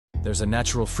There's a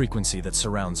natural frequency that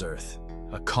surrounds Earth,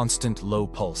 a constant low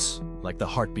pulse, like the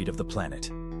heartbeat of the planet.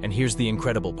 And here's the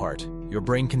incredible part, your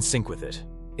brain can sync with it.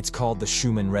 It's called the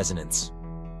Schumann Resonance.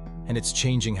 And it's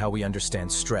changing how we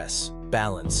understand stress,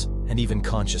 balance, and even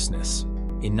consciousness.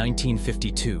 In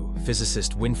 1952,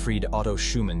 physicist Winfried Otto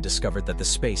Schumann discovered that the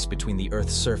space between the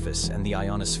Earth's surface and the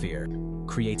ionosphere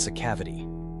creates a cavity,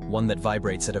 one that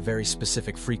vibrates at a very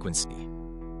specific frequency,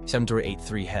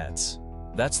 783 Hz.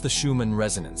 That's the Schumann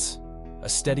Resonance, a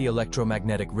steady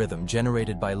electromagnetic rhythm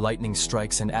generated by lightning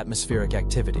strikes and atmospheric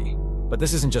activity. But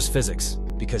this isn't just physics,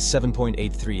 because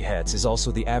 7.83 Hz is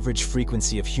also the average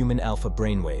frequency of human alpha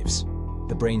brainwaves,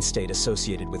 the brain state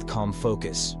associated with calm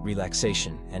focus,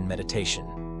 relaxation, and meditation.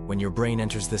 When your brain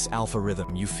enters this alpha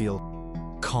rhythm, you feel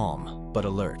calm but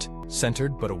alert,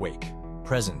 centered but awake,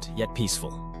 present yet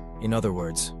peaceful. In other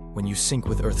words, when you sync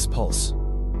with Earth's pulse,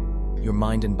 your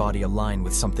mind and body align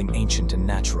with something ancient and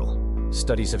natural.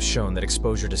 Studies have shown that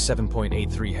exposure to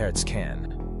 7.83 Hz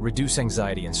can reduce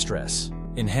anxiety and stress,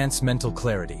 enhance mental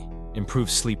clarity,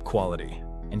 improve sleep quality,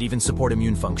 and even support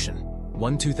immune function.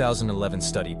 One 2011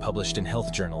 study published in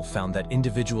Health Journal found that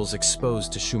individuals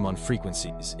exposed to Schumann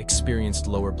frequencies experienced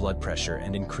lower blood pressure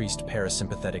and increased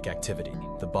parasympathetic activity,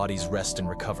 the body's rest and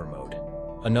recover mode.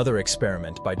 Another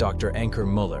experiment by Dr. Anker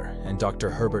Muller and Dr.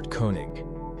 Herbert Koenig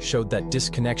showed that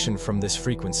disconnection from this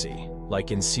frequency,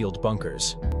 like in sealed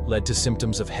bunkers, led to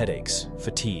symptoms of headaches,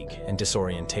 fatigue, and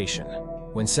disorientation.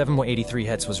 When 7.83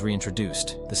 Hz was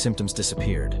reintroduced, the symptoms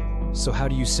disappeared. So how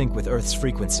do you sync with Earth's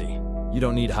frequency? You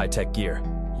don't need high-tech gear.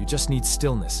 You just need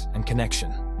stillness and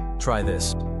connection. Try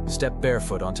this. Step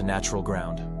barefoot onto natural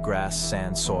ground, grass,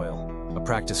 sand, soil. A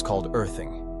practice called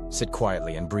earthing. Sit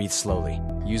quietly and breathe slowly.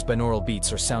 Use binaural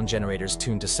beats or sound generators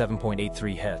tuned to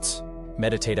 7.83 Hz.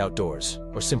 Meditate outdoors,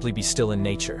 or simply be still in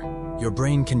nature. Your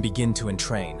brain can begin to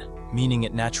entrain, meaning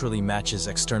it naturally matches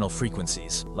external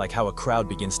frequencies, like how a crowd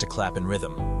begins to clap in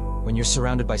rhythm. When you're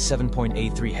surrounded by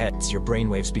 7.83 Hz, your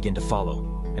brainwaves begin to follow.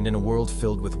 And in a world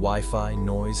filled with Wi-Fi,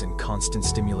 noise, and constant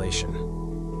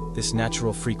stimulation, this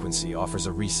natural frequency offers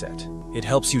a reset. It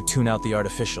helps you tune out the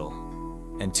artificial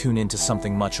and tune into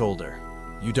something much older.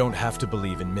 You don't have to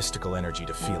believe in mystical energy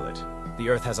to feel it. The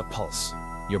Earth has a pulse.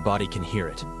 Your body can hear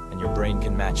it, and your brain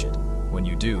can match it. When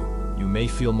you do, you may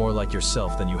feel more like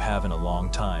yourself than you have in a long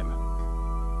time.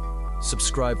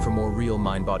 Subscribe for more real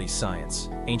mind-body science,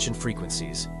 ancient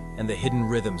frequencies, and the hidden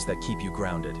rhythms that keep you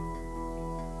grounded.